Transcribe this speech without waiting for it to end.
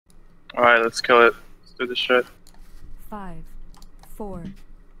Alright, let's kill it. Let's do this shit. 5, 4,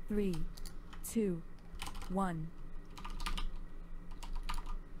 3, 2, 1.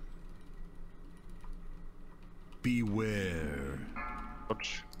 Beware.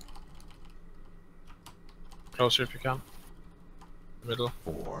 Dodge. Closer if you can. Middle.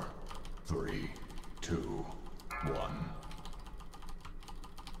 4, 3, 2, 1.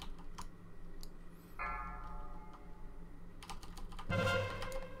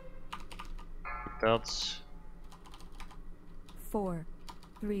 That's 4,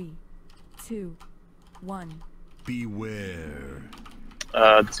 3, 2, 1. Beware.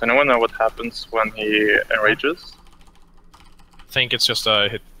 Does anyone know what happens when he enrages? I think it's just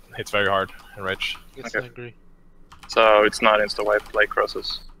hit very hard and rage. Yes, Okay. I agree. So it's not insta wipe like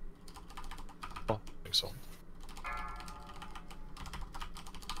Crosses. Oh, I think so.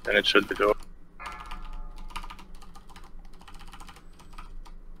 Then it should be doable.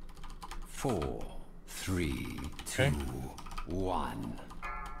 4, 3, 2, Okay. 1.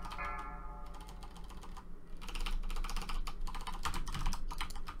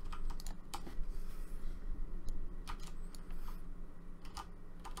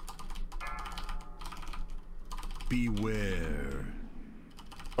 Beware.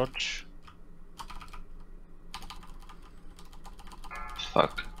 Dodge.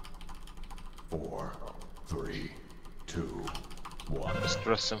 Fuck. 4, 3, 2, 1. Just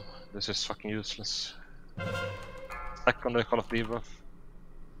dress him. This is fucking useless. Stack on the Call of Duty buff.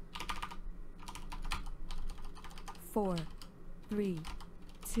 4, 3,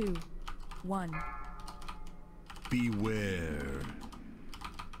 2, 1. Beware.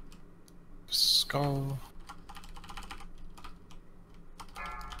 Skull.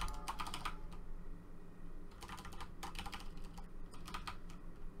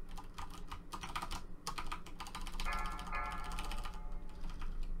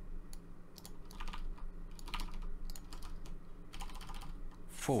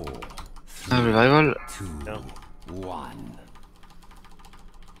 Four, Revival. 2, Yeah. 1.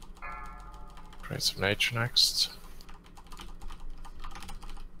 Praise of Nature next.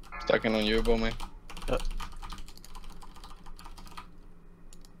 Stacking on you, Bommy.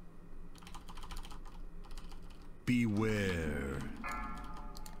 Beware.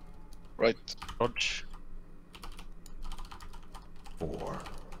 Right. Dodge. 4,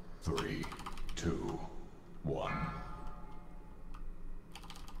 3, 2, 1.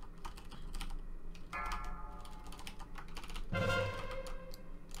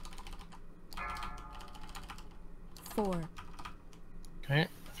 Four, Okay,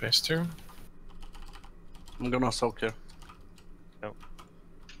 phase 2. I'm gonna soak here.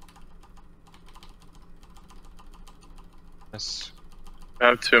 Yes. We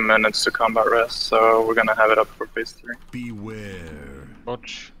have 2 minutes to combat rest, so we're gonna have it up for phase 3. Beware.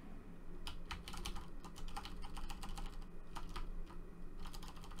 Dodge.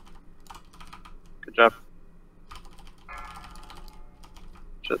 Good job.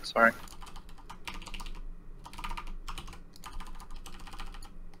 Shit, sorry.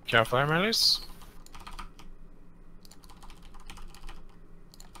 Careful, Melis.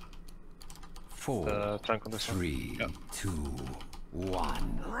 4, Trunk on this one. 3, 2,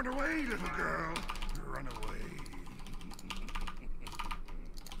 1. Run away, little girl. Run away.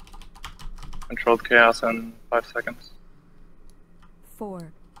 Controlled chaos in 5 seconds.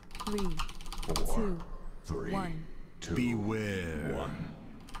 4, 3, 4, 2, 3, 1. 2, Beware. 1.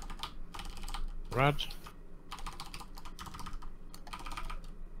 Red.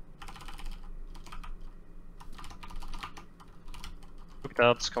 Look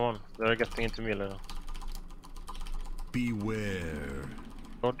that, come on. They're getting into melee now. Beware.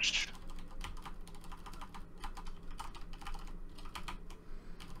 Dodge.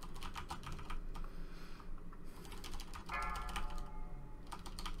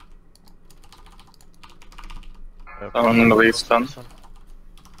 On the lead stun.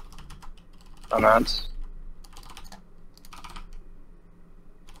 On ads.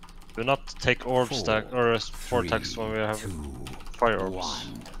 Do not take orb 4, stack or 4 3, attacks when we have 2, fire orbs.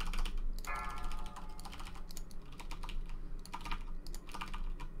 1.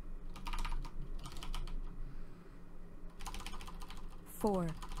 4,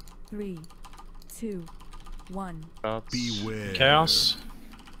 3, 2, 1. That's Beware. chaos.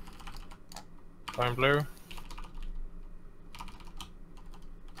 Fire blue.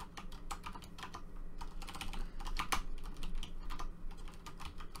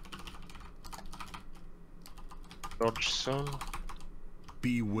 Dodge soon.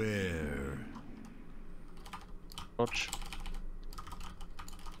 Beware. Dodge.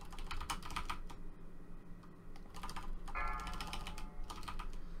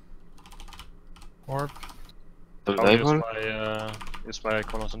 Orb. I'll Survival. use my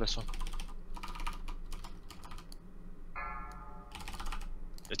columns on this one.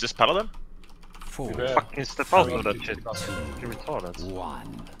 Is this Paladin? 4, Fucking step out of that shit. You're retarded.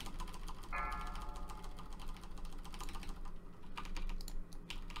 1.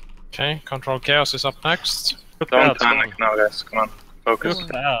 Okay, Control Chaos is up next. Don't panic now, guys. Come on. Focus.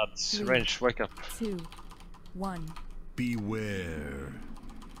 Look ads. Range, wake up. 2, 1. Beware.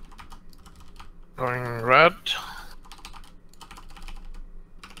 Going red.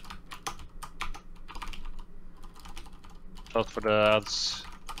 Shout for the ads.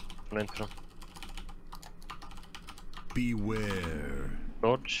 On intro. Beware.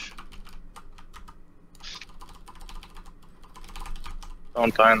 Dodge.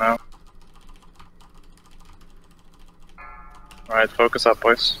 Don't die now. Alright, focus up,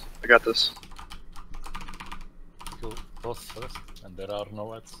 boys. We got this. Go cross first, and there are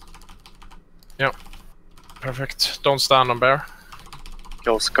no ads. Yeah. Perfect. Don't stand on bear.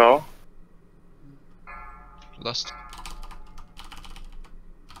 Kill Skull. Lust.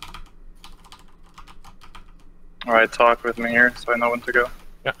 Alright, talk with me here so I know when to go.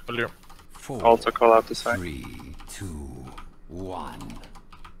 Yeah, will do. 4, Also call out the side. 3, 2, 1.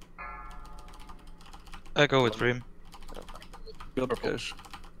 I go with Dream. Good location.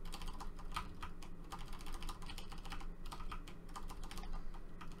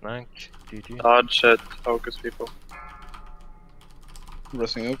 Nank. GG. Dodge it. Focus, people.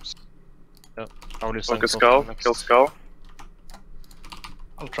 Resting oops. I'll use Focus Nank Skull. next. Kill Skull.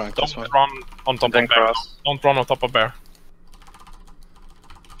 I'll try and this Don't one. run on top Then of bear. cross. Don't run on top of bear.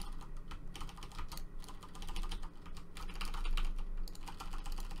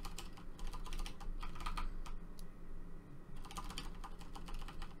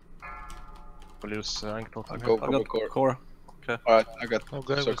 We'll use Nank I'll totem go here. I cover got core. core. Alright, I got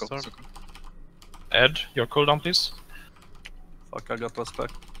Okay, we'll circle. start. circle. Ed, your cooldown, please. Fuck, I got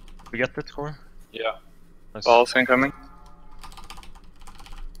respect. We get it, core? Yeah. Nice. Balls incoming.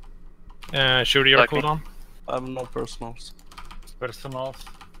 Shooty, your Second. cooldown. I have no personals. Personals.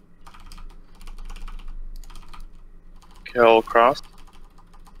 Kill Cross.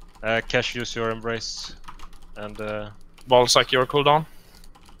 Cash, use your embrace. And Ballsack, your cooldown.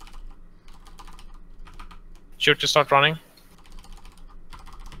 Shooty, start running.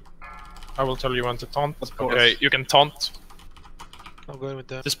 I will tell you when to taunt. course. Okay, you can taunt. I'm going with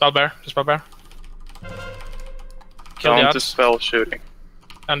that. Dispel bear. Dispel bear. Kill the Don't ads. dispel shooting.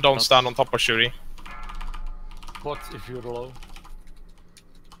 And don't stand on top of Shooty. What if you're low?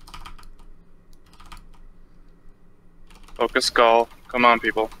 Focus Skull. Come on,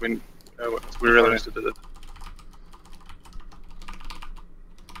 people. We really need to do this.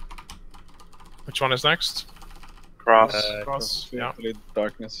 Which one is next? Cross. Cross. Yeah. Hopefully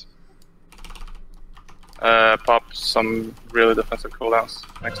darkness. Pop some really defensive cooldowns.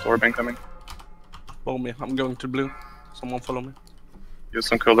 Next orb incoming. Follow me. I'm going to blue. Someone follow me. Use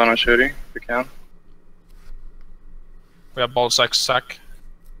some cooldown on shooting if you can. We have Ballsack sack.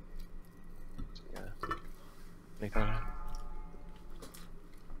 Anything.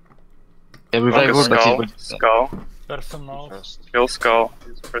 Yeah, revival, Focus but Skull. it will... Skull. Personals. First. Kill Skull.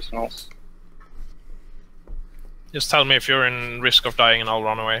 Use personals. Just tell me if you're in risk of dying and I'll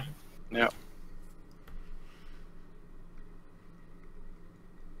run away. Yeah.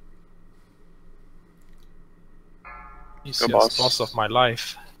 Easiest boss. boss of my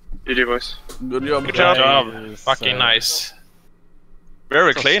life. GG, boys. Good job. Good job. Fucking nice.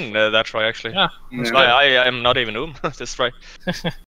 Very clean that try actually. Yeah. Yeah. I am not even this try.